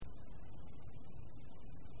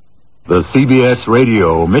The CBS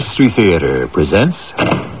Radio Mystery Theater presents... Come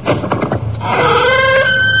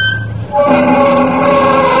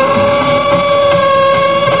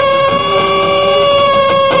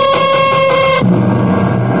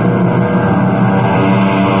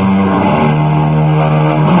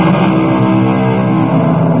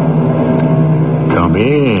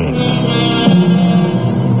in.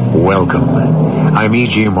 Welcome. I'm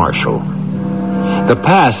E.G. Marshall. The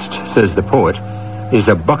past, says the poet, is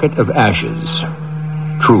a bucket of ashes.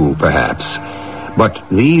 True, perhaps. But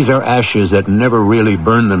these are ashes that never really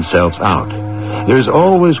burn themselves out. There's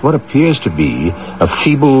always what appears to be a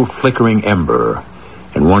feeble, flickering ember,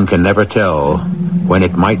 and one can never tell when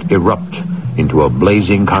it might erupt into a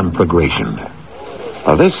blazing conflagration.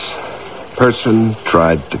 Now, this person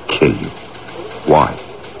tried to kill you. Why?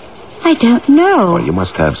 I don't know. Well, you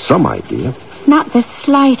must have some idea. Not the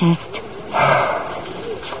slightest.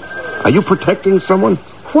 Are you protecting someone?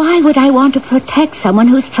 Why would I want to protect someone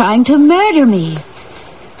who's trying to murder me?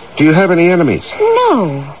 Do you have any enemies?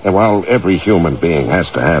 No. Well, every human being has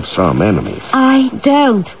to have some enemies. I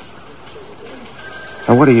don't.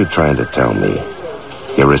 Now, what are you trying to tell me?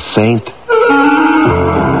 You're a saint?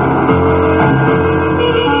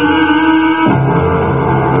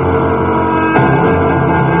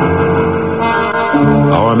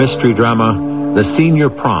 Our mystery drama, The Senior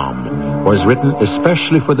Prom, was written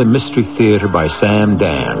especially for the Mystery Theater by Sam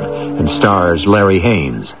Dan and stars Larry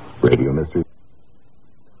Haynes. Radio Mystery.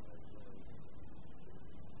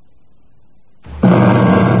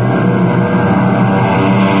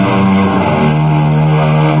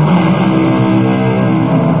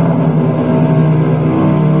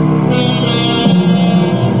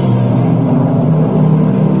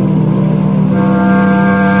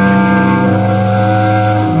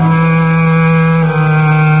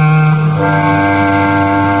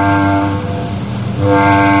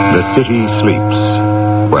 The city sleeps.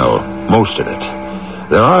 Well, most of it.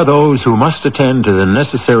 There are those who must attend to the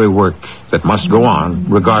necessary work that must go on,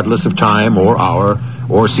 regardless of time or hour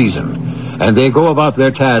or season. And they go about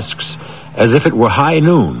their tasks as if it were high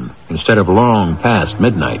noon instead of long past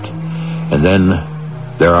midnight. And then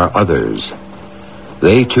there are others.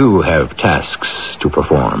 They too have tasks to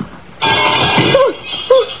perform.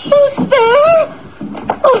 Who's there?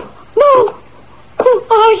 Oh, no. Who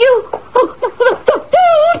are you? Oh,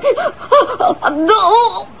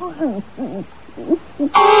 no.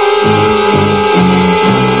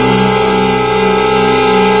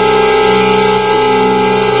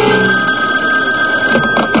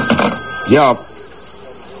 Yeah.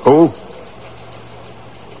 Who?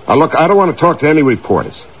 Now, look, I don't want to talk to any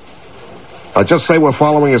reporters. I'll just say we're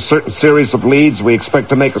following a certain series of leads. We expect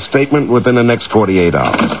to make a statement within the next 48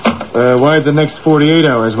 hours. Why the next 48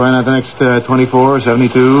 hours? Why not the next 24 or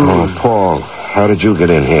 72? Oh, Paul, how did you get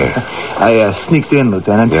in here? I sneaked in,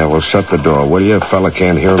 Lieutenant. Yeah, well, shut the door, will you? A fella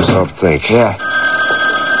can't hear himself think. Yeah.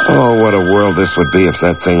 Oh, what a world this would be if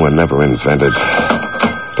that thing were never invented.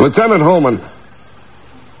 Lieutenant Holman.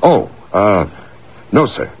 Oh, no,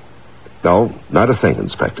 sir. No, not a thing,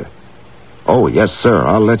 Inspector. Oh, yes, sir,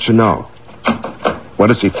 I'll let you know. What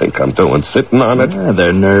does he think I'm doing, sitting on it? Yeah,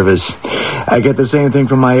 they're nervous. I get the same thing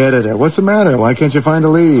from my editor. What's the matter? Why can't you find a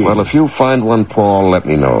lead? Well, if you find one, Paul, let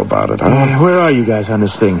me know about it, huh? Where are you guys on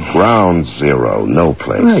this thing? Ground zero, no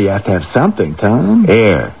place. Well, you have to have something, Tom.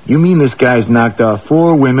 Air. You mean this guy's knocked off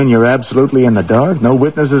 4 women, you're absolutely in the dark? No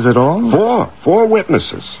witnesses at all? 4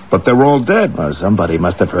 witnesses, but they're all dead. Well, somebody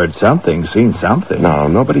must have heard something, seen something. No,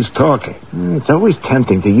 nobody's talking. It's always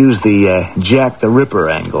tempting to use the Jack the Ripper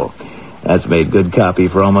angle. That's made good copy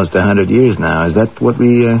for almost 100 years now. Is that what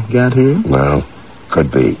we got here? Well,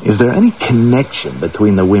 could be. Is there any connection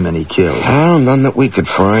between the women he killed? Oh, none that we could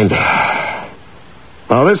find.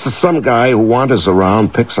 Now, this is some guy who wanders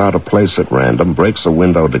around, picks out a place at random, breaks a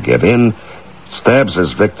window to get in, stabs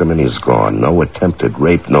his victim, and he's gone. No attempted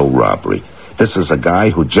rape, no robbery. This is a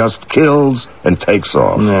guy who just kills and takes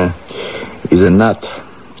off. Yeah, he's a nut.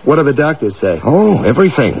 What do the doctors say? Oh,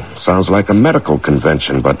 everything. Sounds like a medical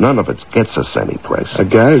convention, but none of it gets us anyplace. A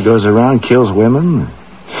guy who goes around, kills women?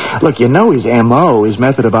 Look, you know his M.O., his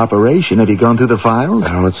method of operation. Have you gone through the files?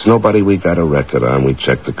 No, it's nobody we got a record on. We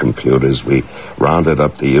checked the computers. We rounded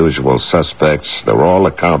up the usual suspects. They're all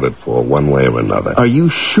accounted for one way or another. Are you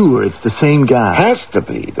sure it's the same guy? Has to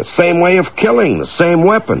be. The same way of killing. The same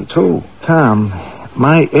weapon, too. Tom,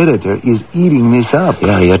 my editor is eating this up.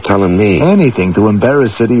 Yeah, you're telling me. Anything to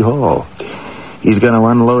embarrass City Hall. He's going to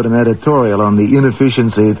unload an editorial on the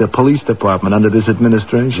inefficiency of the police department under this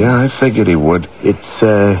administration. Yeah, I figured he would. It's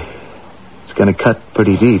going to cut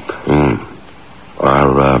pretty deep.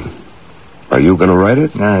 Are you going to write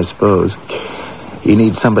it? I suppose. He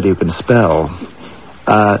needs somebody who can spell.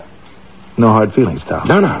 No hard feelings, Tom.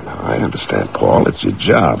 No. I understand, Paul. It's your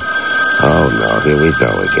job. Oh, no. Here we go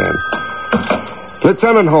again.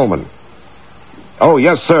 Lieutenant Holman. Oh,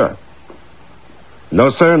 yes, sir. No,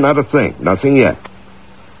 sir, not a thing. Nothing yet.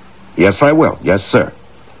 Yes, I will. Yes, sir.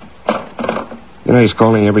 You know, he's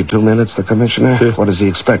calling every 2 minutes, the commissioner. What does he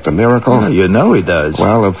expect, a miracle? Well, you know he does.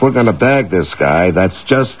 Well, if we're going to bag this guy, that's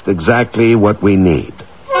just exactly what we need.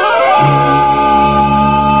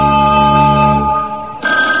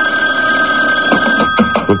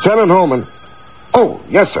 Lieutenant Holman. Oh,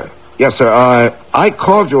 yes, sir. Yes, sir. I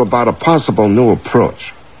called you about a possible new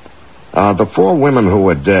approach. The 4 women who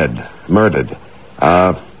were dead, murdered.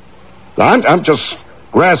 I'm just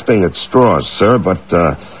grasping at straws, sir, but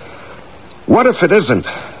what if it isn't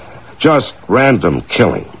just random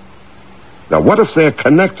killing? Now, what if they're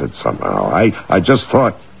connected somehow? I just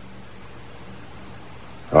thought...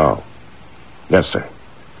 Oh. Yes, sir.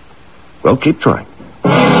 We'll keep trying.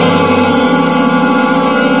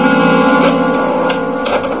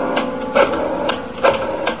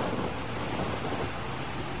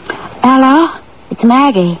 Hello? It's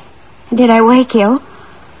Maggie. Did I wake you?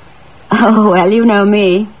 Oh, well, you know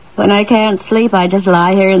me. When I can't sleep, I just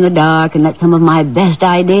lie here in the dark and let some of my best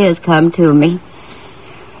ideas come to me.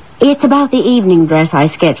 It's about the evening dress I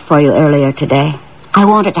sketched for you earlier today. I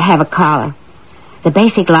wanted to have a collar. The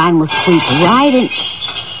basic line will sweep right in...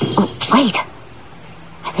 Oh, wait.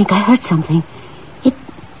 I think I heard something. It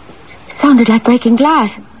sounded like breaking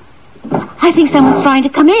glass. I think someone's trying to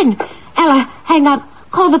come in. Ella, hang up.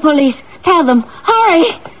 Call the police. Tell them.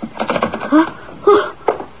 Hurry.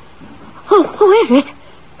 Who is it?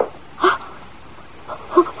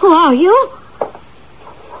 Who are you?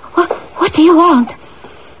 What do you want?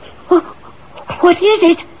 What is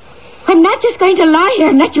it? I'm not just going to lie here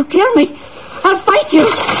and let you kill me. I'll fight you.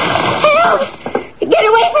 Help! Get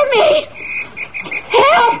away from me!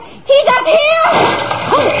 Help! He's up here!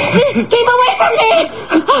 Keep away from me!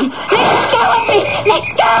 Let go of me! Let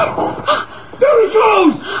go! There he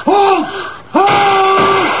goes! Halt! Halt!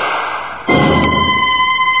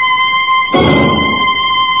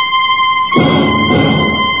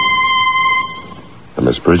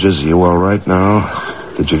 Miss Bridges, are you all right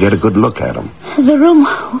now? Did you get a good look at him? The room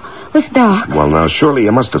was dark. Well, now, surely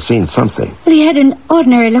you must have seen something. He had an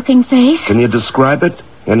ordinary-looking face. Can you describe it?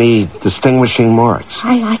 Any distinguishing marks?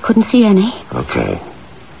 I couldn't see any. Okay.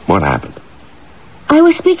 What happened? I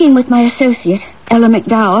was speaking with my associate, Ella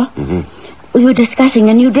McDowell. Mm-hmm. We were discussing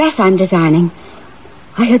a new dress I'm designing.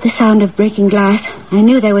 I heard the sound of breaking glass. I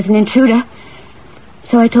knew there was an intruder.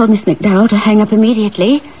 So I told Miss McDowell to hang up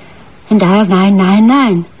immediately and dial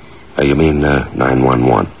 999. You mean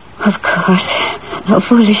 911? Of course. How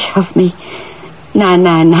foolish of me.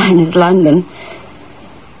 999 is London.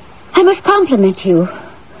 I must compliment you.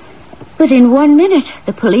 But in 1 minute,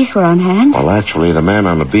 the police were on hand. Well, actually, the man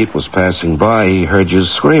on the beat was passing by. He heard you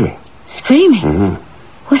screaming. Screaming?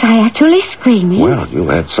 Mm-hmm. Was I actually screaming? Well, you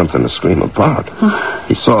had something to scream about.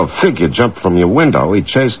 He saw a figure jump from your window. He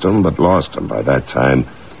chased him, but lost him. By that time,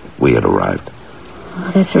 we had arrived.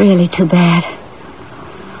 Oh, that's really too bad.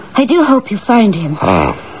 I do hope you find him.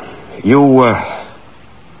 You,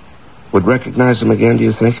 would recognize him again, do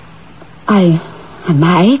you think? I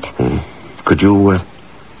might. Could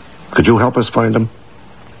you help us find him?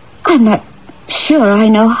 I'm not sure I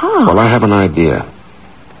know how. Well, I have an idea.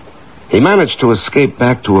 He managed to escape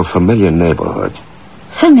back to a familiar neighborhood.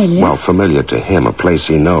 Familiar? Well, familiar to him, a place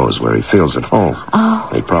he knows where he feels at home. Oh.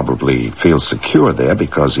 He probably feels secure there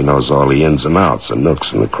because he knows all the ins and outs, the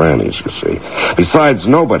nooks and the crannies, you see. Besides,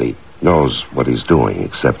 nobody knows what he's doing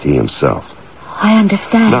except he himself. I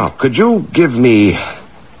understand. Now, could you give me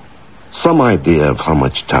some idea of how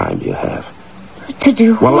much time you have? To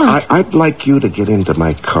do well, what? I'd like you to get into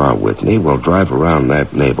my car with me. We'll drive around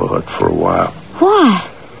that neighborhood for a while. Why?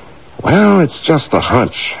 Well, it's just a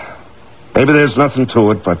hunch. Maybe there's nothing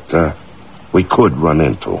to it, but we could run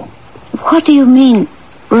into him. What do you mean,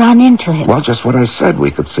 run into him? Well, just what I said.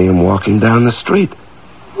 We could see him walking down the street.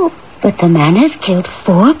 Oh, but the man has killed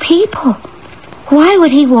 4 people. Why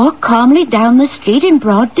would he walk calmly down the street in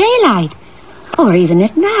broad daylight? Or even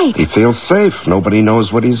at night? He feels safe. Nobody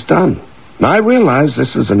knows what he's done. Now, I realize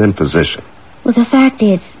this is an imposition. Well, the fact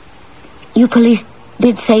is, you police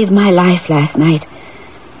did save my life last night.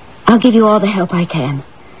 I'll give you all the help I can.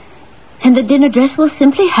 And the dinner dress will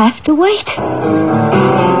simply have to wait.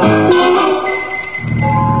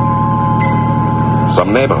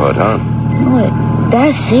 Some neighborhood, huh? Oh, it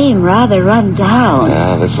does seem rather run down.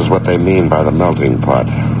 Yeah, this is what they mean by the melting pot.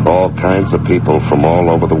 All kinds of people from all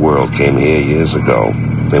over the world came here years ago.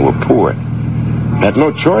 They were poor. Had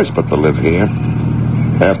no choice but to live here.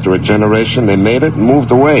 After a generation, they made it and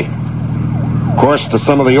moved away. Of course, to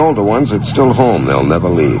some of the older ones, it's still home. They'll never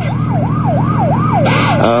leave.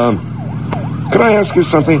 Could I ask you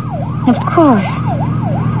something? Of course.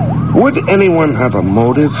 Would anyone have a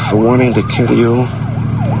motive for wanting to kill you?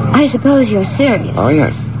 I suppose you're serious. Oh,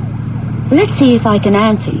 yes. Let's see if I can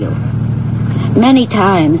answer you. Many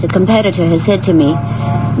times a competitor has said to me,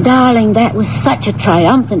 "Darling, that was such a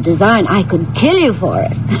triumphant design, I could kill you for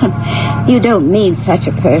it." You don't mean such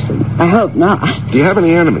a person. I hope not. Do you have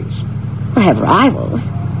any enemies? I have rivals.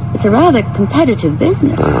 It's a rather competitive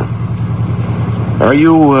business. Are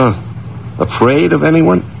you, afraid of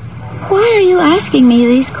anyone? Why are you asking me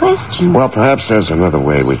these questions? Well, perhaps there's another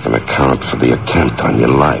way we can account for the attempt on your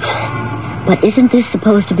life. But isn't this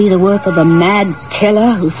supposed to be the work of a mad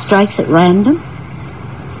killer who strikes at random?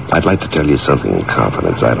 I'd like to tell you something in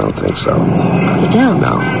confidence. I don't think so. You don't?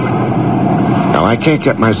 No. Now, I can't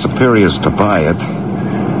get my superiors to buy it.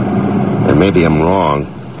 And maybe I'm wrong.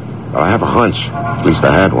 But I have a hunch, at least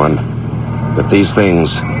I had one, that these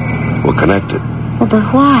things were connected. Well,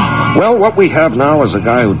 but why? Well, what we have now is a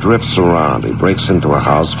guy who drifts around. He breaks into a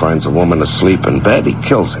house, finds a woman asleep in bed, he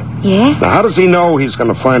kills her. Yes? Now, how does he know he's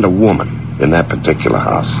going to find a woman in that particular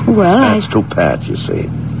house? Well, That's too bad, you see.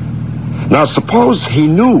 Now, suppose he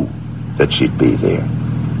knew that she'd be there.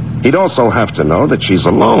 He'd also have to know that she's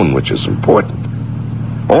alone, which is important.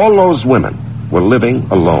 All those women were living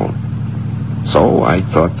alone. So I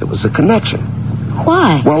thought there was a connection.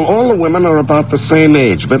 Why? Well, all the women are about the same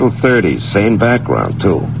age, middle 30s, same background,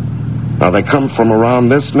 too. Now, they come from around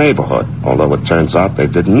this neighborhood, although it turns out they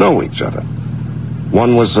didn't know each other.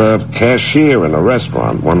 One was a cashier in a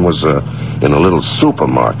restaurant. One was in a little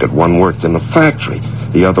supermarket. One worked in a factory.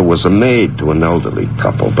 The other was a maid to an elderly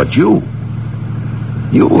couple. But you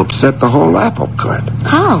upset the whole apple cart.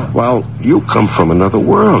 How? Well, you come from another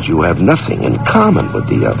world. You have nothing in common with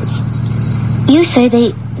the others. You say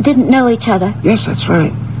they didn't know each other? Yes, that's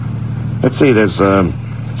right. Let's see, there's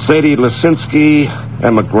Sadie Lisinski,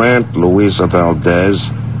 Emma Grant, Louisa Valdez,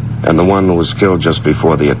 and the one who was killed just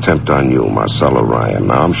before the attempt on you, Marcella Ryan.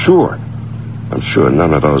 Now, I'm sure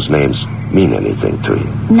none of those names mean anything to you.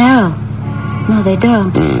 No, they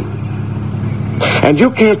don't. And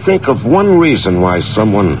you can't think of one reason why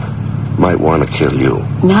someone might want to kill you.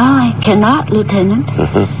 No, I cannot, Lieutenant.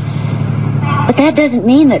 But that doesn't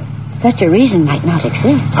mean that such a reason might not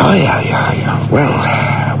exist. Oh, yeah.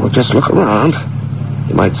 Well, we'll just look around.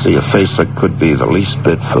 You might see a face that could be the least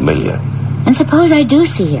bit familiar. And suppose I do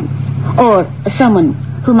see him. Or someone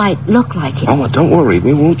who might look like him. Oh, well, don't worry.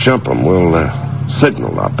 We won't jump him. We'll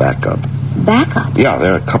signal our backup. Backup? Yeah,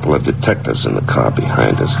 there are a couple of detectives in the car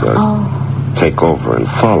behind us. They'll take over and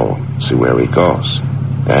follow, see where he goes.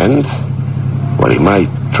 And what he might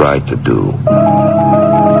try to do.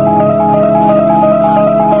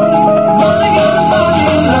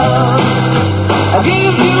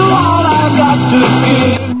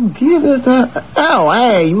 Give it Oh,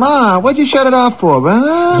 hey, Ma, what'd you shut it off for,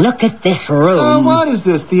 huh? Look at this room. What is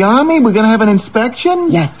this, the Army? We're gonna have an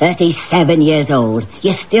inspection? You're 37 years old.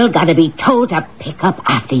 You still gotta be told to pick up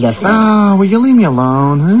after yourself. Oh, will you leave me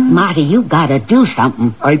alone, huh? Marty, you gotta do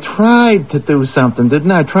something. I tried to do something,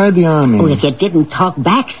 didn't I? I tried the Army. Oh, if you didn't talk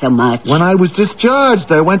back so much. When I was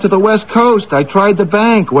discharged, I went to the West Coast. I tried the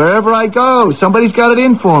bank. Wherever I go, somebody's got it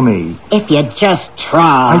in for me. If you just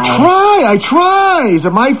try. I try. Is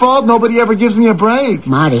it my fault nobody ever gives me a break?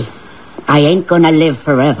 Marty, I ain't gonna live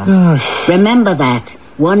forever. Remember that.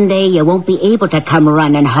 One day you won't be able to come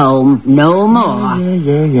running home no more.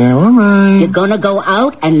 Yeah, all right. You're gonna go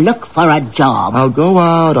out and look for a job. I'll go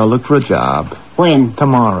out. I'll look for a job. When?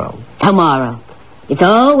 Tomorrow. Tomorrow. It's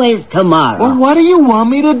always tomorrow. Well, what do you want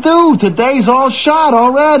me to do? Today's all shot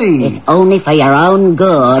already. It's only for your own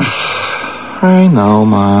good. I know,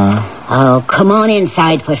 Ma. Oh, come on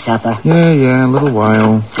inside for supper. Yeah, a little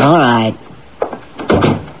while. All right.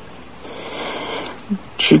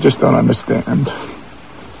 She just don't understand.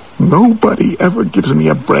 Nobody ever gives me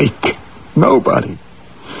a break. Nobody.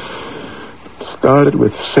 It started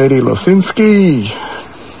with Sadie Lisinski,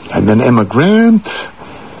 and then Emma Grant,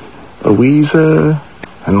 Louisa,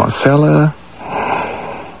 and Marcella,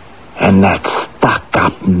 and that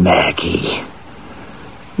stuck-up Maggie.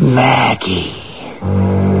 Maggie.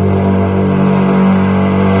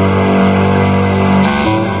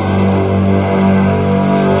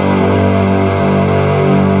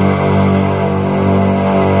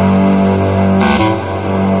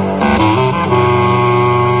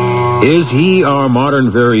 Is he our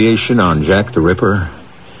modern variation on Jack the Ripper?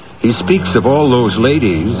 He speaks of all those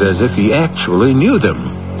ladies as if he actually knew them.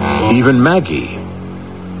 Even Maggie.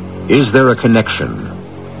 Is there a connection?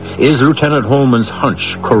 Is Lieutenant Holman's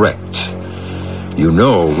hunch correct? You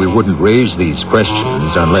know we wouldn't raise these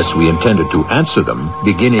questions unless we intended to answer them,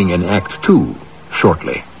 beginning in Act 2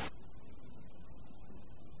 shortly.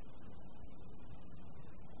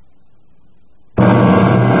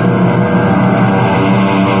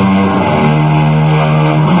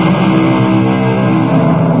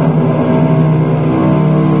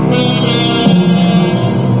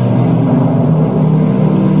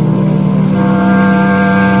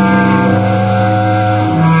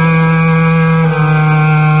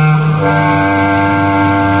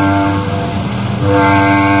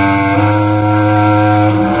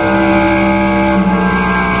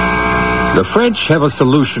 The French have a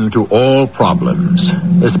solution to all problems,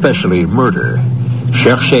 especially murder.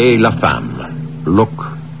 Cherchez la femme. Look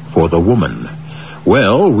for the woman.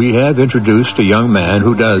 Well, we have introduced a young man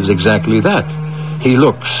who does exactly that. He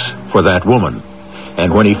looks for that woman.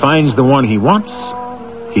 And when he finds the one he wants,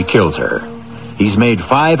 he kills her. He's made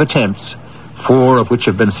 5 attempts, 4 of which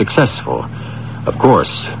have been successful. Of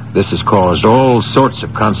course, this has caused all sorts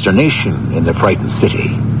of consternation in the frightened city.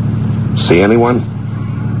 See anyone?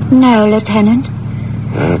 No, Lieutenant.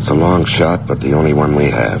 It's a long shot, but the only one we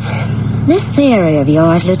have. This theory of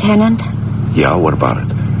yours, Lieutenant, Yeah, what about it?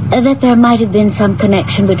 that there might have been some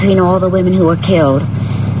connection between all the women who were killed.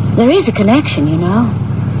 There is a connection, you know.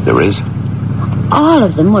 There is? All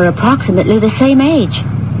of them were approximately the same age.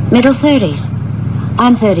 Middle 30s.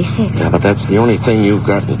 I'm 36. Yeah, but that's the only thing you've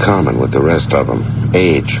got in common with the rest of them.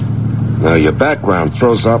 Age. Now, your background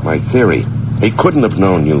throws out my theory. He couldn't have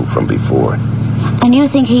known you from before. And you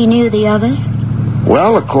think he knew the others?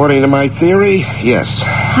 Well, according to my theory, yes.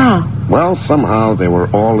 How? Well, somehow they were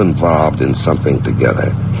all involved in something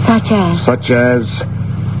together. Such as?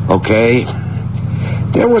 Okay.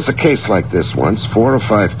 There was a case like this once. 4 or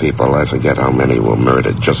 5 people, I forget how many, were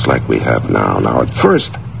murdered, just like we have now. Now, at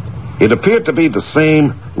first, it appeared to be the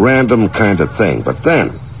same random kind of thing. But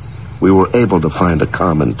then, we were able to find a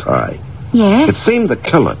common tie. Yes? It seemed the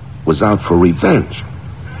killer was out for revenge.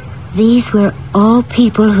 These were all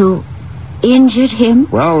people who injured him?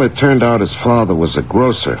 Well, it turned out his father was a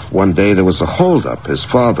grocer. One day there was a holdup. His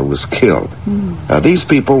father was killed. Now, these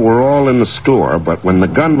people were all in the store, but when the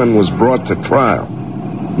gunman was brought to trial,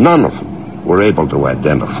 none of them were able to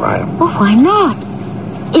identify him. Oh, why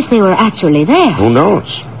not? If they were actually there. Who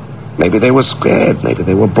knows? Maybe they were scared. Maybe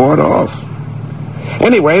they were bought off.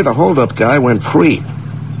 Anyway, the holdup guy went free.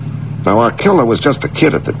 Now, our killer was just a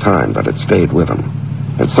kid at the time, but it stayed with him.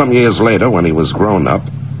 And some years later, when he was grown up,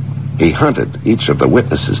 he hunted each of the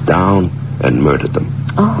witnesses down and murdered them.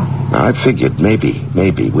 Oh. Now, I figured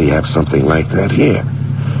maybe we have something like that here.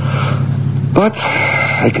 But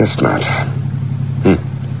I guess not.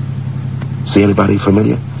 See anybody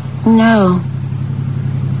familiar? No.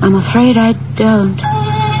 I'm afraid I don't.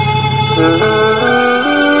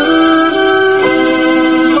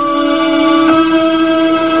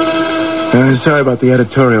 Sorry about the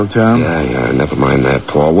editorial, Tom. Yeah, never mind that,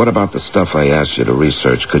 Paul. What about the stuff I asked you to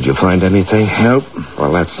research? Could you find anything? Nope.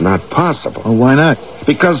 Well, that's not possible. Well, why not?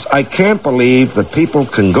 Because I can't believe that people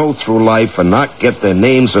can go through life and not get their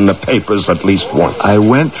names in the papers at least once. I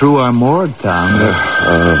went through our morgue, Tom.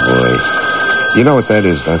 Oh, boy. You know what that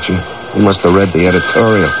is, don't you? You must have read the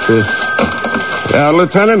editorial. Yeah,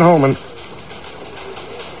 Lieutenant Holman.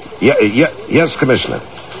 Yes, Commissioner.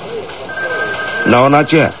 No,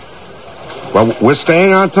 not yet. Well, we're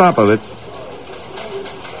staying on top of it.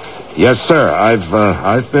 Yes, sir.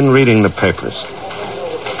 I've been reading the papers.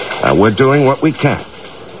 We're doing what we can.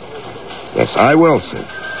 Yes, I will, sir.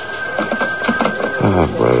 Oh,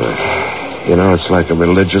 brother. You know, it's like a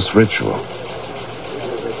religious ritual.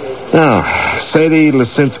 Now, Sadie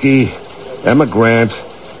Lisinski, Emma Grant,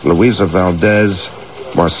 Louisa Valdez,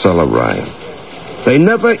 Marcella Ryan. They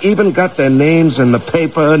never even got their names in the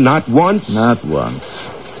paper, not once? Not once.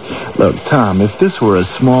 Look, Tom, if this were a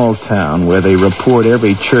small town where they report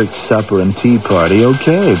every church supper and tea party,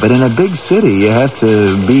 okay. But in a big city, you have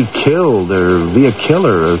to be killed or be a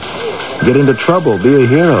killer or get into trouble, be a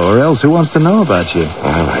hero, or else who wants to know about you?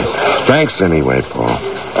 All right. Thanks anyway, Paul.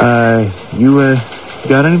 You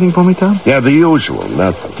got anything for me, Tom? Yeah, the usual,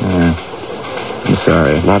 nothing. I'm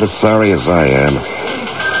sorry. Not as sorry as I am.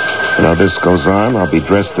 Now this goes on, I'll be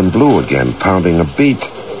dressed in blue again, pounding a beat.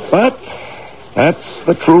 But that's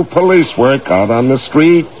the true police work out on the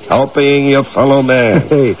street, helping your fellow man.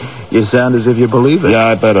 Hey, you sound as if you believe it. Yeah,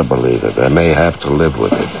 I better believe it. I may have to live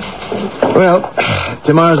with it. Well,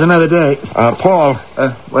 tomorrow's another day. Paul.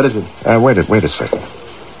 What is it? Wait a second.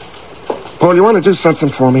 Paul, you want to do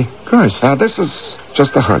something for me? Of course. This is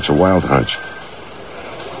just a hunch, a wild hunch.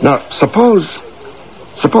 Now, suppose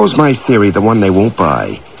my theory, the one they won't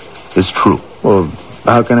buy, is true. Well,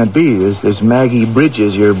 how can it be? This Maggie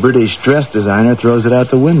Bridges, your British dress designer, throws it out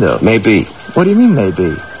the window. Maybe. What do you mean,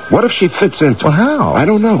 maybe? What if she fits into Well, it? how? I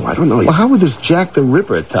don't know. Well, how would this Jack the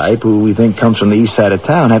Ripper type, who we think comes from the east side of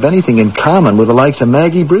town, have anything in common with the likes of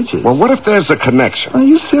Maggie Bridges? Well, what if there's a connection? Are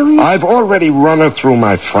you serious? I've already run her through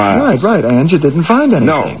my files. Right, and you didn't find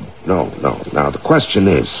anything. No. Now, the question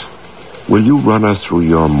is, will you run her through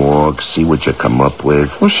your morgue, see what you come up with?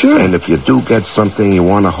 Well, sure. And if you do get something you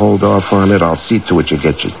want to hold off on it, I'll see to it you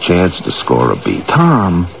get your chance to score a beat.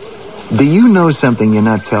 Tom, do you know something you're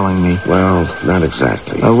not telling me? Well, not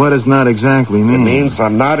exactly. What does not exactly mean? It means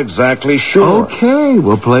I'm not exactly sure. Okay,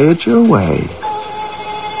 we'll play it your way.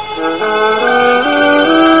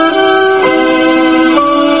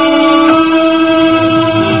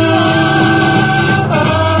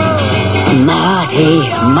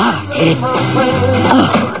 Marty.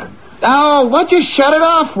 Oh, what'd you shut it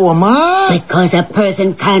off for, Ma? Because a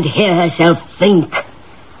person can't hear herself think.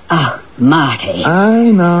 Oh, Marty. I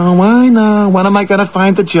know. When am I going to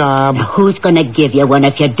find the job? Now, who's going to give you one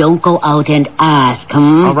if you don't go out and ask,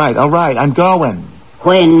 All right. I'm going.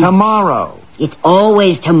 When? Tomorrow. It's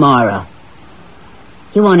always tomorrow.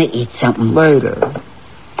 You want to eat something? Later.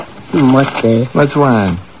 What's this? What's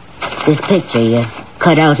wrong? This picture you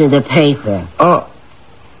cut out of the paper.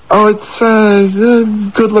 Oh, it's a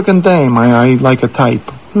good-looking dame. I like a type.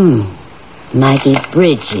 Maggie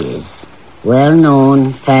Bridges.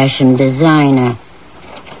 Well-known fashion designer.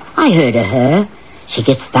 I heard of her. She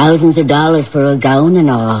gets thousands of dollars for a gown and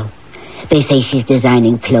all. They say she's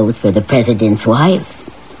designing clothes for the president's wife.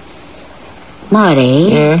 Marty.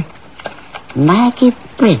 Yeah? Maggie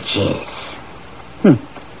Bridges.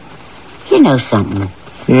 You know something.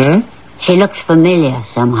 Yeah? She looks familiar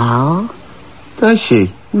somehow. Does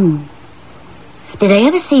she? Did I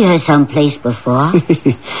ever see her someplace before?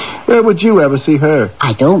 Where would you ever see her?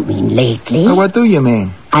 I don't mean lately. What do you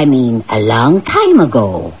mean? I mean a long time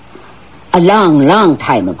ago. A long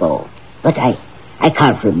time ago. But I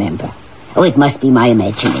can't remember. Oh, it must be my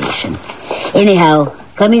imagination. Anyhow,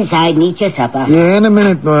 come inside and eat your supper. Yeah, in a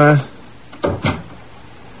minute, Ma.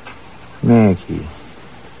 Maggie.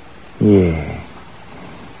 Yeah.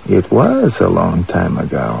 It was a long time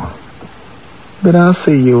ago. But I'll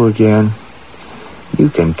see you again. You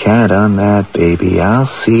can count on that, baby. I'll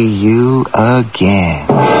see you again.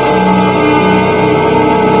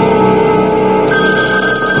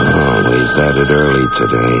 Always at it early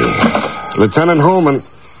today. Lieutenant Holman.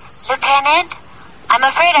 Lieutenant, I'm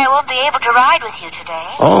afraid I won't be able to ride with you today.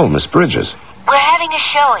 Oh, Miss Bridges. We're having a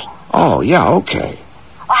showing. Oh, yeah, okay.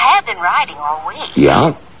 Well, I have been riding all week.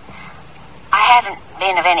 Yeah? I haven't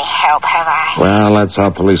been of any help, have I? Well, that's how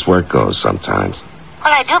police work goes sometimes.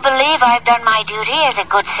 Well, I do believe I've done my duty as a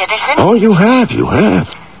good citizen. Oh, you have.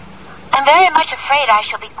 I'm very much afraid I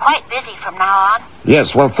shall be quite busy from now on.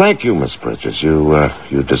 Yes, well, thank you, Miss Bridges.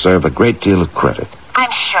 You deserve a great deal of credit. I'm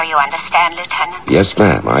sure you understand, Lieutenant. Yes,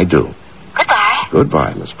 ma'am, I do. Goodbye.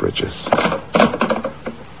 Goodbye, Miss Bridges.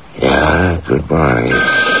 Yeah, goodbye.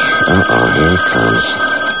 Here it comes.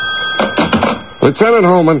 Lieutenant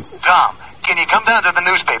Holman. Tom, can you come down to the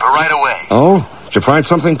newspaper right away? Oh? Did you find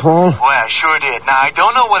something, Paul? Well, I sure did. Now, I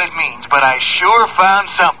don't know what it means, but I sure found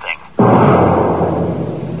something.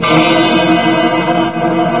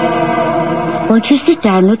 Won't you sit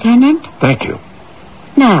down, Lieutenant? Thank you.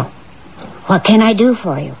 Now, what can I do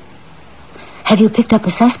for you? Have you picked up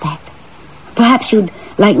a suspect? Perhaps you'd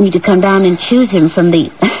like me to come down and choose him from the...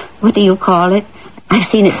 What do you call it? I've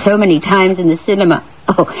seen it so many times in the cinema.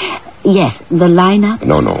 Oh, yes, the lineup.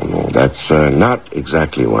 No. That's not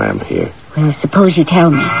exactly why I'm here. Well, suppose you tell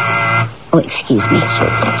me. Oh, excuse me.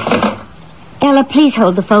 Ella, please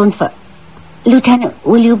hold the phones for... Lieutenant,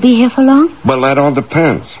 will you be here for long? Well, that all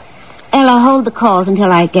depends. Ella, hold the calls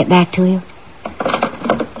until I get back to you.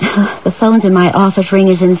 The phones in my office ring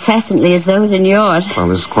as incessantly as those in yours. Well,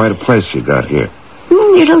 this is quite a place you got here.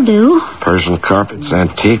 It'll do. Persian carpets,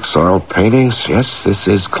 antiques, oil paintings. Yes, this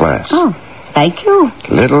is class. Oh, thank you.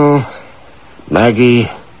 Little Maggie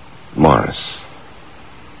Morris.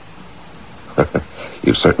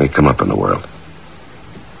 You've certainly come up in the world.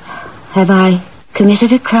 Have I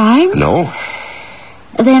committed a crime? No.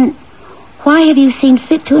 Then why have you seen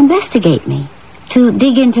fit to investigate me? To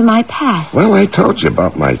dig into my past? Well, I told you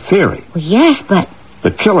about my theory. Well, yes, but...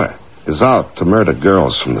 The killer is out to murder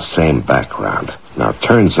girls from the same background. Now, it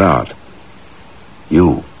turns out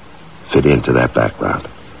you fit into that background.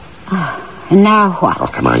 And now what? Oh,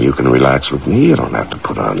 come on, you can relax with me. You don't have to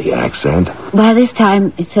put on the accent. By this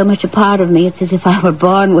time, it's so much a part of me, it's as if I were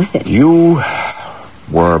born with it. You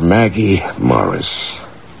were Maggie Morris.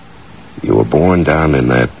 You were born down in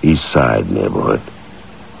that East Side neighborhood.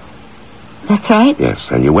 That's right. Yes,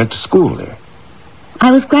 and you went to school there.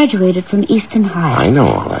 I was graduated from Easton High. I know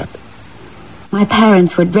all that. My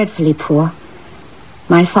parents were dreadfully poor.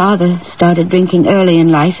 My father started drinking early in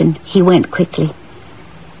life, and he went quickly.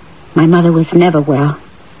 My mother was never well.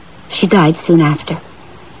 She died soon after.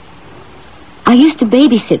 I used to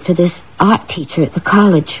babysit for this art teacher at the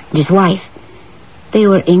college and his wife. They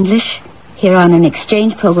were English, here on an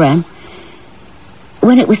exchange program.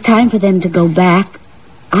 When it was time for them to go back,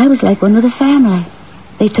 I was like one of the family.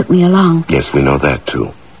 They took me along. Yes, we know that,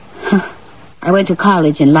 too. I went to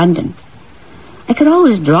college in London. I could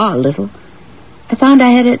always draw a little. I found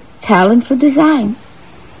I had a talent for design.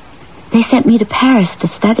 They sent me to Paris to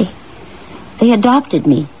study. They adopted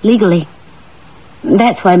me, legally.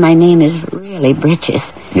 That's why my name is really Bridges.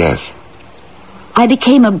 Yes. I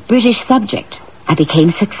became a British subject. I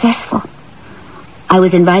became successful. I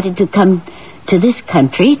was invited to come to this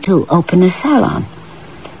country to open a salon.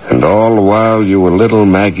 And all the while you were little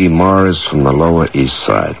Maggie Morris from the Lower East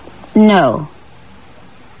Side. No.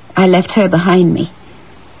 I left her behind me.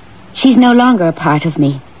 She's no longer a part of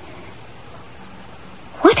me.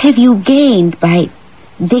 What have you gained by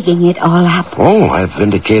digging it all up? Oh, I've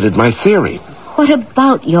vindicated my theory. What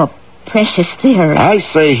about your precious theory? I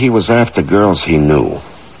say he was after girls he knew.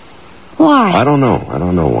 Why? I don't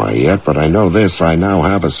know why yet, but I know this. I now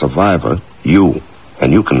have a survivor, you.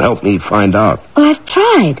 And you can help me find out. Well, I've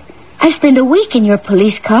tried. I spent a week in your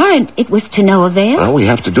police car, and it was to no avail. Well, we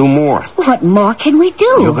have to do more. What more can we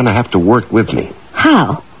do? You're going to have to work with me.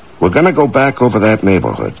 How? We're going to go back over that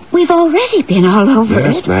neighborhood. We've already been all over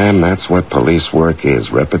it. Yes, ma'am, that's what police work is,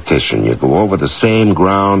 repetition. You go over the same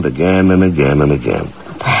ground again and again and again.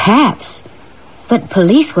 Perhaps. But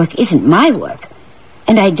police work isn't my work.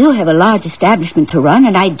 And I do have a large establishment to run,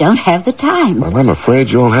 and I don't have the time. Well, I'm afraid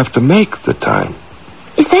you'll have to make the time.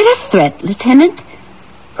 Is that a threat, Lieutenant?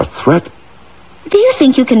 A threat? Do you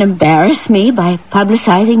think you can embarrass me by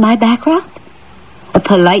publicizing my background? A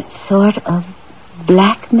polite sort of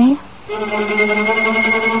blackmail?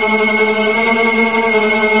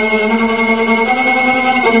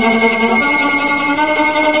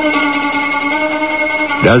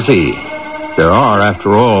 Does he? There are,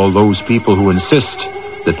 after all, those people who insist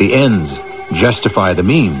that the ends justify the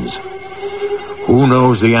means. Who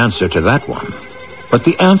knows the answer to that one? But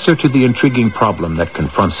the answer to the intriguing problem that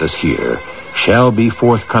confronts us here shall be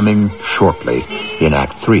forthcoming shortly in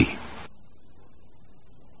Act 3.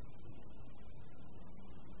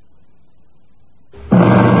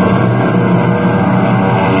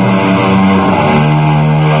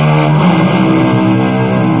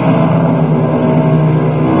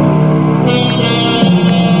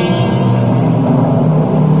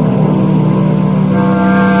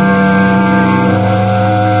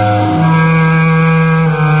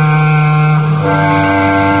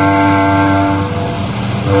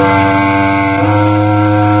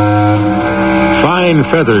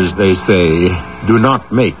 Feathers, they say, do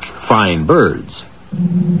not make fine birds.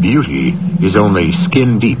 Beauty is only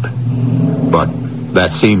skin deep. But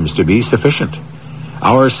that seems to be sufficient.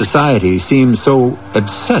 Our society seems so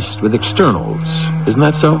obsessed with externals. Isn't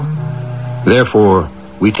that so? Therefore,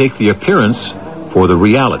 we take the appearance for the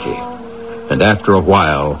reality. And after a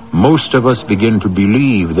while, most of us begin to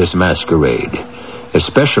believe this masquerade,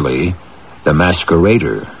 especially the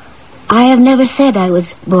masquerader. I have never said I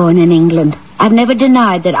was born in England. I've never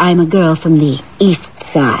denied that I'm a girl from the East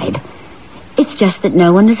Side. It's just that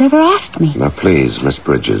no one has ever asked me. Now, please, Miss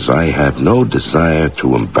Bridges, I have no desire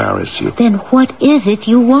to embarrass you. Then what is it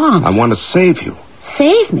you want? I want to save you.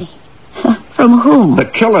 Save me? From whom? The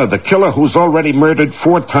killer who's already murdered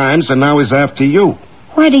 4 times and now is after you.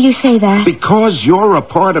 Why do you say that? Because you're a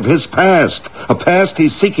part of his past. A past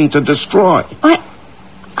he's seeking to destroy.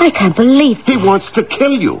 I can't believe that. He wants to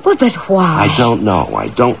kill you. But why? I don't know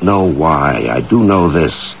why. I do know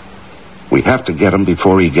this. We have to get him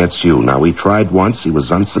before he gets you. Now, he tried once. He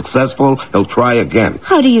was unsuccessful. He'll try again.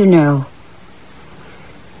 How do you know?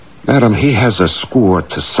 Madam, he has a score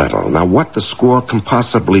to settle. Now, what the score can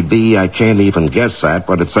possibly be, I can't even guess at,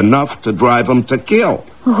 but it's enough to drive him to kill.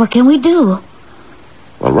 Well, what can we do?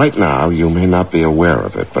 Well, right now, you may not be aware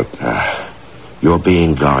of it, but you're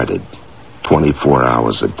being guarded 24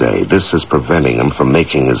 hours a day. This is preventing him from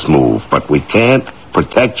making his move, but we can't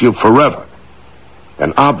protect you forever.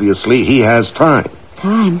 And obviously, he has time.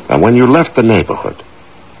 Time? Now, when you left the neighborhood,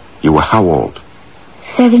 you were how old?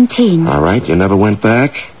 17. All right, you never went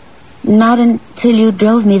back? Not until you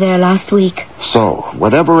drove me there last week. So,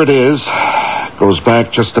 whatever it is, goes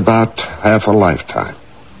back just about half a lifetime.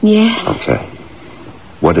 Yes. Okay.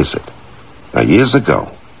 What is it? Now, years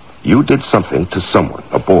ago, you did something to someone.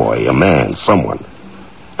 A boy, a man, someone.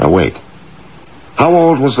 Now, wait. How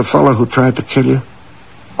old was the fellow who tried to kill you?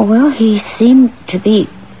 Well, he seemed to be...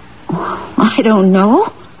 I don't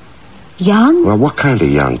know. Young? Well, what kind of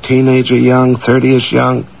young? Teenager young? 30-ish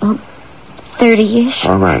young? 30-ish.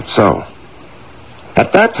 All right, so...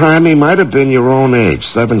 At that time, he might have been your own age,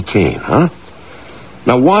 17, huh?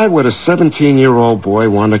 Now, why would a 17-year-old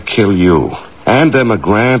boy want to kill you? And Emma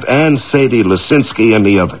Grant and Sadie Lisinski and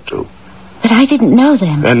the other two? But I didn't know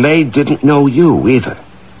them. And they didn't know you either.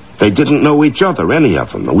 They didn't know each other, any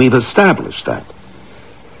of them. We've established that.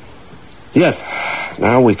 Yet,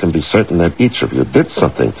 now we can be certain that each of you did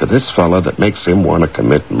something to this fella that makes him want to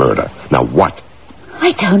commit murder. Now, what?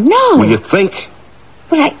 I don't know. Well, you think?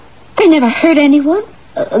 Well, I never heard anyone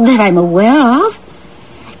that I'm aware of.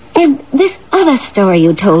 And this other story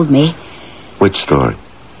you told me. Which story?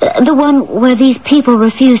 The one where these people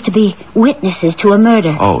refused to be witnesses to a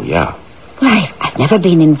murder. Oh, yeah. Well, I've never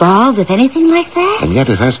been involved with anything like that. And yet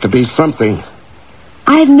it has to be something.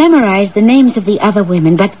 I've memorized the names of the other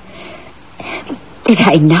women, but... Did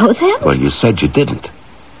I know them? Well, you said you didn't.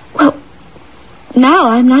 Well, now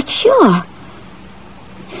I'm not sure.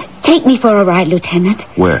 Take me for a ride, Lieutenant.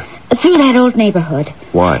 Where? Through that old neighborhood.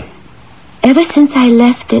 Why? Ever since I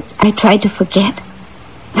left it, I tried to forget.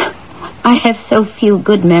 I have so few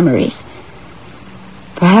good memories.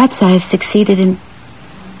 Perhaps I have succeeded in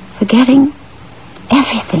forgetting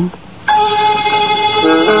everything.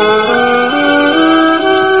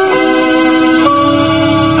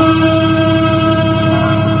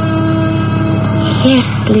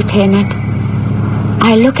 Yes, Lieutenant.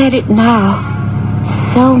 I look at it now.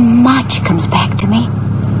 So much comes back to me.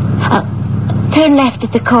 Turn left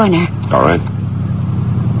at the corner. All right.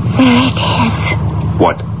 There it is.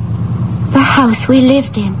 What? The house we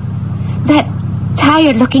lived in. That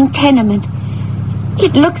tired-looking tenement.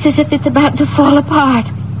 It looks as if it's about to fall apart.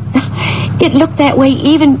 It looked that way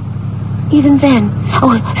even then.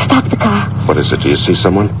 Oh, stop the car. What is it? Do you see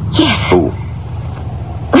someone? Yes. Who?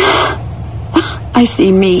 I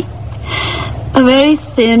see me. A very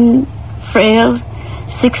thin, frail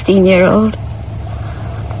 16-year-old.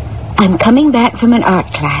 I'm coming back from an art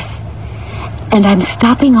class, and I'm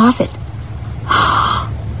stopping off at...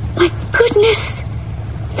 My goodness!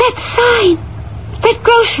 That sign! That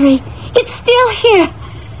grocery! It's still here!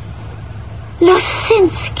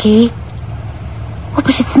 Losinski. Oh,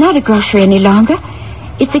 but it's not a grocery any longer.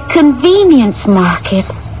 It's a convenience market.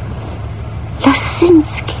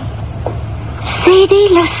 Losinski. Sadie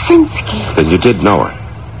Losinski. Then you did know her.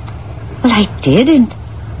 Well, I didn't.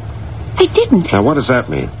 I didn't. Now, what does that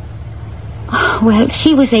mean? Well,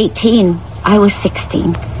 she was 18. I was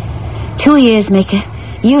 16. 2 years make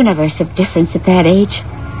a universe of difference at that age.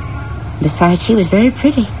 Besides, she was very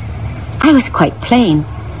pretty. I was quite plain.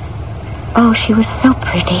 Oh, she was so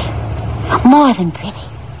pretty. More than pretty.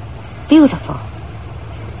 Beautiful.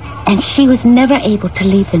 And she was never able to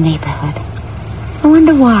leave the neighborhood. I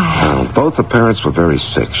wonder why. Well, both the parents were very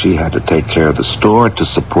sick. She had to take care of the store to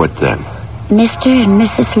support them. Mr. and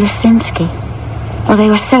Mrs. Losinski. Oh, they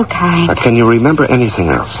were so kind. Can you remember anything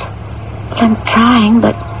else? I'm trying,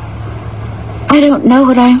 but I don't know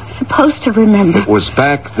what I'm supposed to remember. It was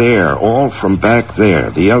back there, all from back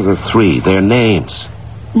there. The other three, their names.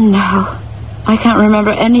 No, I can't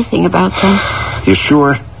remember anything about them. You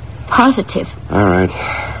sure? Positive. All right.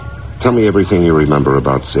 Tell me everything you remember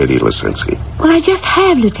about Sadie Lisinski. Well, I just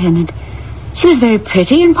have, Lieutenant. She was very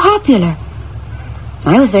pretty and popular.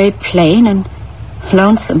 I was very plain and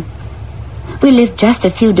lonesome. We lived just a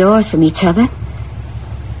few doors from each other.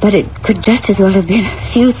 But it could just as well have been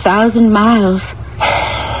a few thousand miles.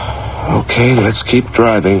 Okay, let's keep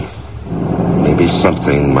driving. Maybe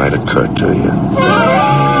something might occur to you.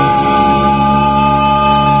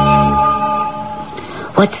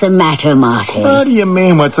 What's the matter, Marty? What do you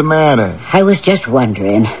mean, what's the matter? I was just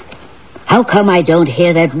wondering. How come I don't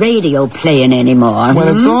hear that radio playing anymore? When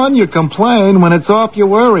it's on, you complain. When it's off, you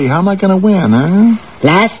worry. How am I going to win, huh?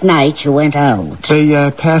 Last night you went out.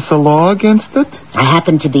 They pass a law against it? I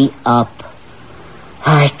happened to be up.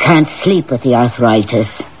 I can't sleep with the arthritis.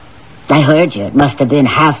 I heard you. It must have been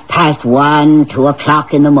 1:30, 2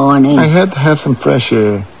 o'clock in the morning. I had to have some fresh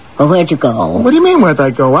air. Well, where'd you go? What do you mean, where'd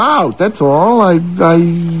I go? Out, that's all. I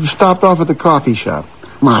stopped off at the coffee shop.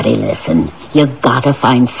 Marty, listen. You gotta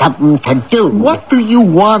find something to do. What do you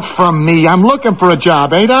want from me? I'm looking for a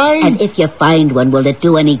job, ain't I? And if you find one, will it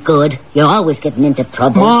do any good? You're always getting into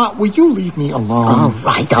trouble. Ma, will you leave me alone?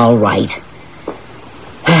 All right.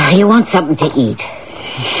 You want something to eat?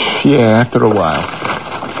 Yeah, after a while.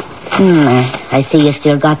 I see you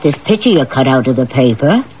still got this picture you cut out of the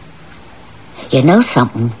paper. You know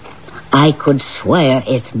something? I could swear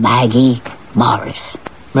it's Maggie Morris.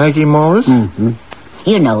 Maggie Morris? Mm-hmm.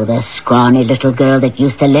 You know the scrawny little girl that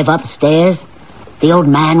used to live upstairs. The old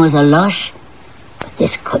man was a lush. But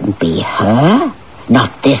this couldn't be her.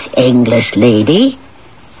 Not this English lady.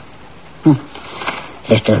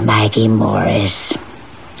 Little Maggie Morris.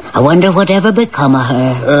 I wonder whatever become of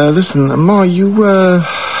her. Listen, Ma, you want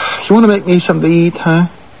to make me something to eat, huh?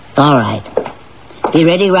 All right. Be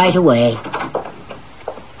ready right away.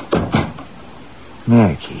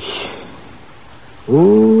 Maggie.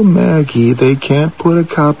 Oh, Maggie, they can't put a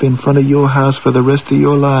cop in front of your house for the rest of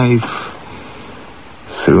your life.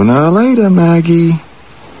 Sooner or later, Maggie.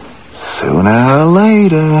 Sooner or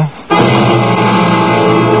later.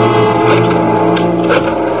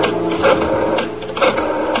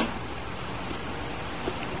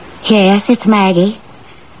 Yes, it's Maggie.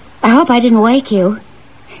 I hope I didn't wake you.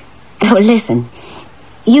 Oh, listen.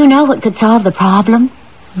 You know what could solve the problem?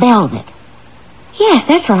 Velvet. Yes,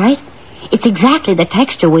 that's right. It's exactly the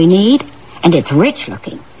texture we need, and it's rich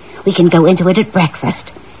looking. We can go into it at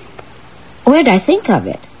breakfast. Where'd I think of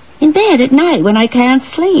it? In bed at night when I can't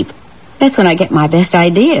sleep. That's when I get my best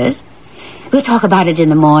ideas. We'll talk about it in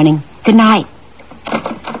the morning. Good night.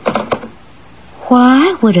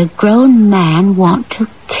 Why would a grown man want to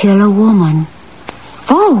kill a woman?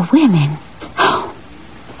 4 women.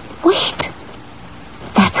 Wait.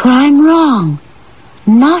 That's where I'm wrong.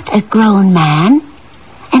 Not a grown man.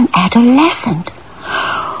 An adolescent.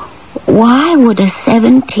 Why would a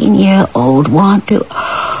 17-year-old want to...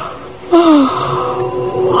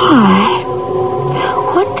 Why?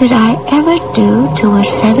 What did I ever do to a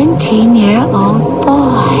 17-year-old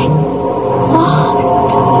boy? What?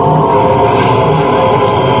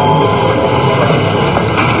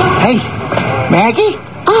 Hey, Maggie?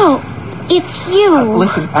 Oh, it's you.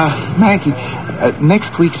 Listen, Maggie,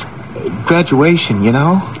 next week's graduation, you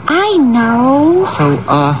know? I know. So,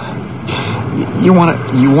 you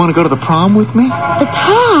wanna go to the prom with me? The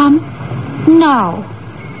prom? No.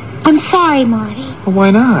 I'm sorry, Marty. Well,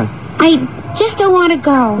 why not? I just don't want to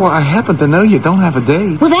go. Well, I happen to know you don't have a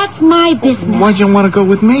date. Well, that's my business. Why'd you want to go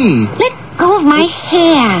with me? Let go of my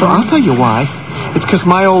hand. Well, I'll tell you why. It's because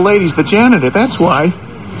my old lady's the janitor, that's why.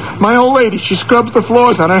 My old lady, she scrubs the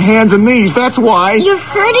floors on her hands and knees, that's why. You're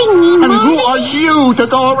hurting me, Marty. And who are you to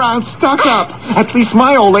go around stuck up? At least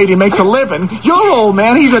my old lady makes a living. Your old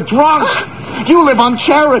man, he's a drunk. You live on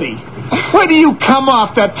charity. Where do you come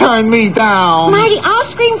off that turned me down? Marty, I'll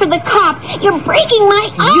scream for the cop. You're breaking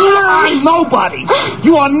my arm. You are nobody.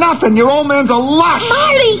 You are nothing. Your old man's a lush.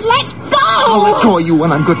 Marty, let go. I'll let go of you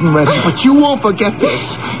when I'm good and ready, but you won't forget this.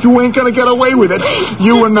 You ain't gonna get away with it.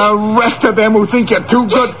 You and the rest of them who think you're too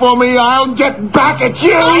good for me, I'll get back at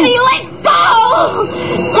you. Marty, let go.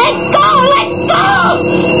 Let go. Let go.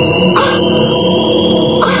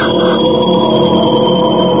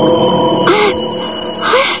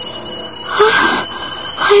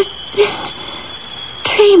 I've been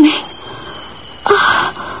dreaming.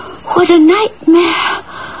 Oh, what a nightmare.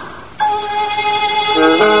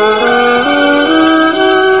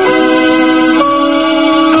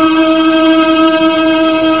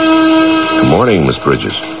 Good morning, Miss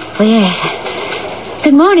Bridges. Oh, yes.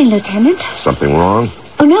 Good morning, Lieutenant. Something wrong?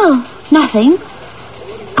 Oh, no, nothing.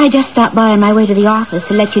 I just stopped by on my way to the office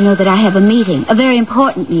to let you know that I have a meeting, a very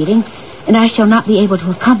important meeting, and I shall not be able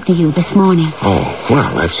to accompany you this morning. Oh,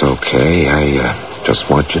 well, that's okay. I just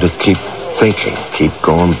want you to keep thinking. Keep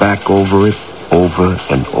going back over it over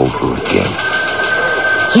and over again.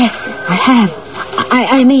 Yes, I have.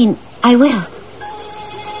 I mean, I will.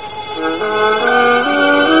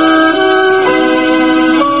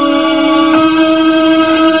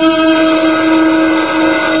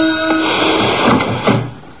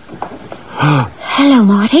 Hello,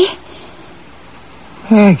 Marty.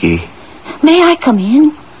 Maggie, May I come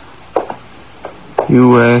in?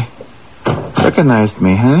 you, recognized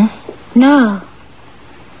me, huh? No.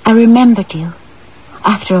 I remembered you.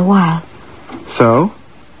 After a while. So?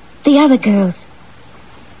 The other girls.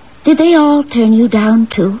 Did they all turn you down,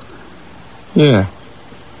 too? Yeah.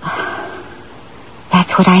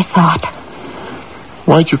 That's what I thought.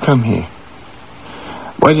 Why'd you come here?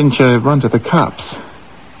 Why didn't you run to the cops?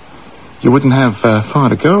 You wouldn't have far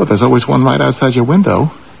to go. There's always one right outside your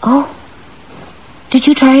window. Oh. Did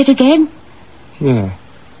you try it again? Yeah.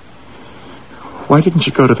 Why didn't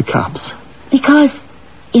you go to the cops? Because,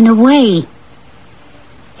 in a way,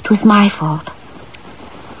 it was my fault.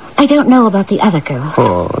 I don't know about the other girls.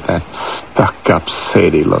 Oh, that stuck-up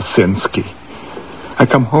Sadie Losinski. I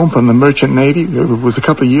come home from the Merchant Navy. It was a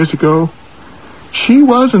couple of years ago. She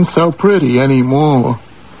wasn't so pretty anymore.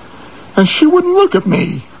 And she wouldn't look at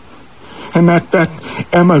me. And that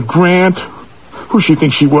Emma Grant, Who she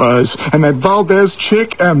think she was? And that Valdez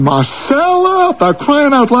chick and Marcella? They're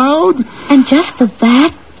crying out loud? And just for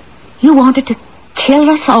that, you wanted to kill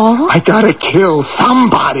us all? I gotta kill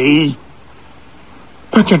somebody.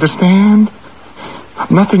 Don't you understand?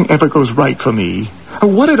 Nothing ever goes right for me.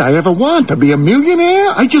 What did I ever want? To be a millionaire?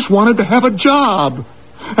 I just wanted to have a job.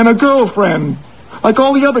 And a girlfriend. Like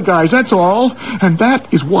all the other guys, that's all. And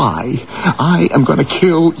that is why I am gonna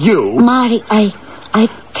kill you. Marty, I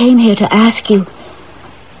came here to ask you.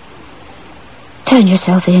 Turn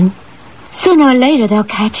yourself in. Sooner or later they'll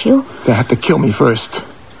catch you. They have to kill me first.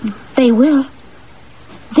 They will.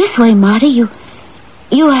 This way, Marty,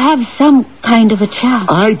 you have some kind of a chance.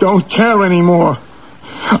 I don't care anymore.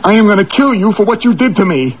 I am gonna kill you for what you did to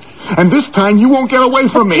me. And this time you won't get away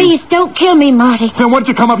from me. Please don't kill me, Marty. Then what'd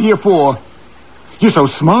you come up here for? You're so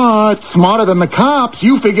smart, smarter than the cops.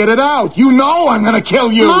 You figured it out. You know I'm gonna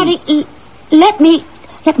kill you. Marty, let me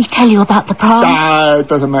tell you about the problem. It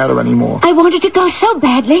doesn't matter anymore. I wanted to go so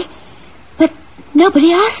badly, but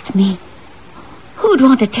nobody asked me. Who'd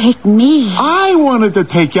want to take me? I wanted to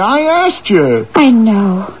take you. I asked you. I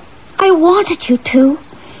know. I wanted you to.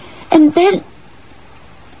 And then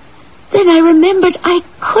I remembered I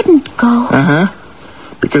couldn't go. Uh-huh.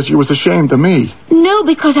 Because you was ashamed of me. No,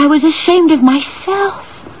 because I was ashamed of myself.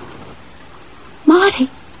 Marty,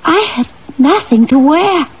 I had nothing to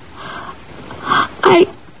wear. I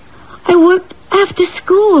worked after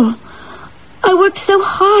school. I worked so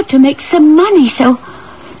hard to make some money so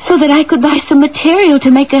that I could buy some material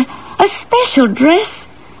to make a special dress.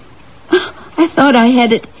 I thought I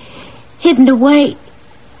had it hidden away.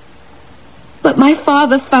 But my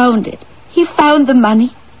father found it. He found the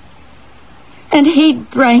money. And he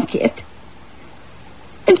drank it.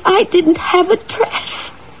 And I didn't have a dress.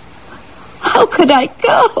 How could I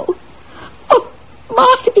go? Oh,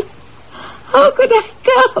 Marty, how could I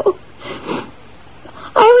go?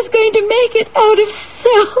 I was going to make it out of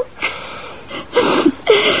silk.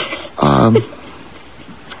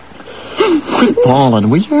 Quit bawling,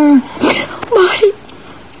 will you? Marty,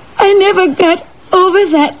 I never got over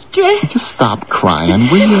that dress. Just stop crying,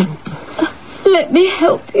 will you? Let me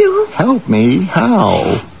help you. Help me?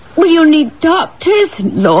 How? Well, you need doctors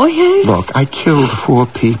and lawyers. Look, I killed 4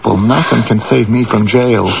 people. Nothing can save me from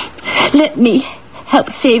jail. Let me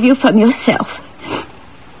help save you from yourself.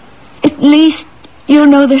 At least you'll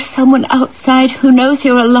know there's someone outside who knows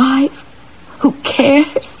you're alive, who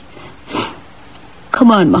cares.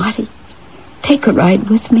 Come on, Marty. Take a ride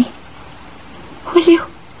with me. Will you?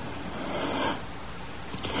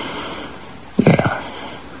 Yeah.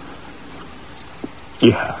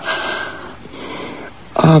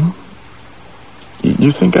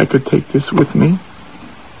 You think I could take this with me?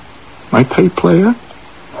 My tape player?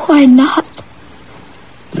 Why not?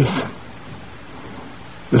 Listen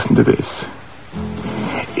to this.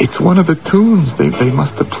 It's one of the tunes they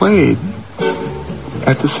must have played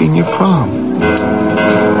at the senior prom.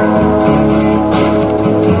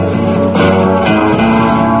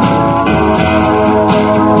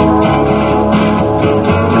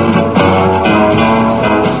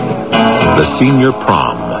 The senior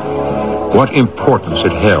prom. What importance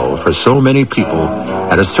it held for so many people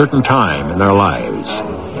at a certain time in their lives.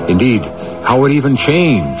 Indeed, how it even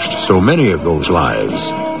changed so many of those lives.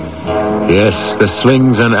 Yes, the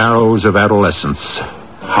slings and arrows of adolescence.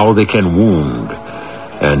 How they can wound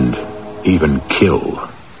and even kill.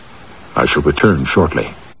 I shall return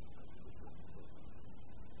shortly.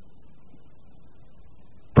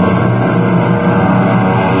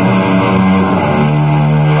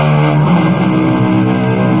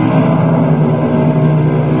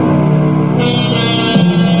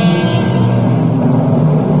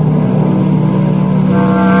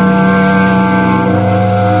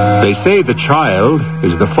 They say the child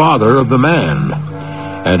is the father of the man,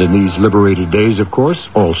 and in these liberated days, of course,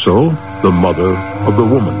 also the mother of the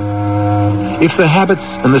woman. If the habits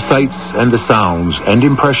and the sights and the sounds and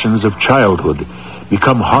impressions of childhood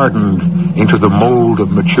become hardened into the mold of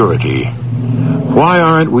maturity, why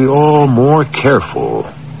aren't we all more careful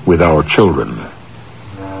with our children?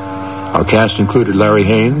 Our cast included Larry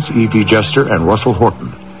Haynes, E.V. Jester, and Russell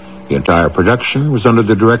Horton. The entire production was under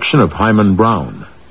the direction of Hyman Brown.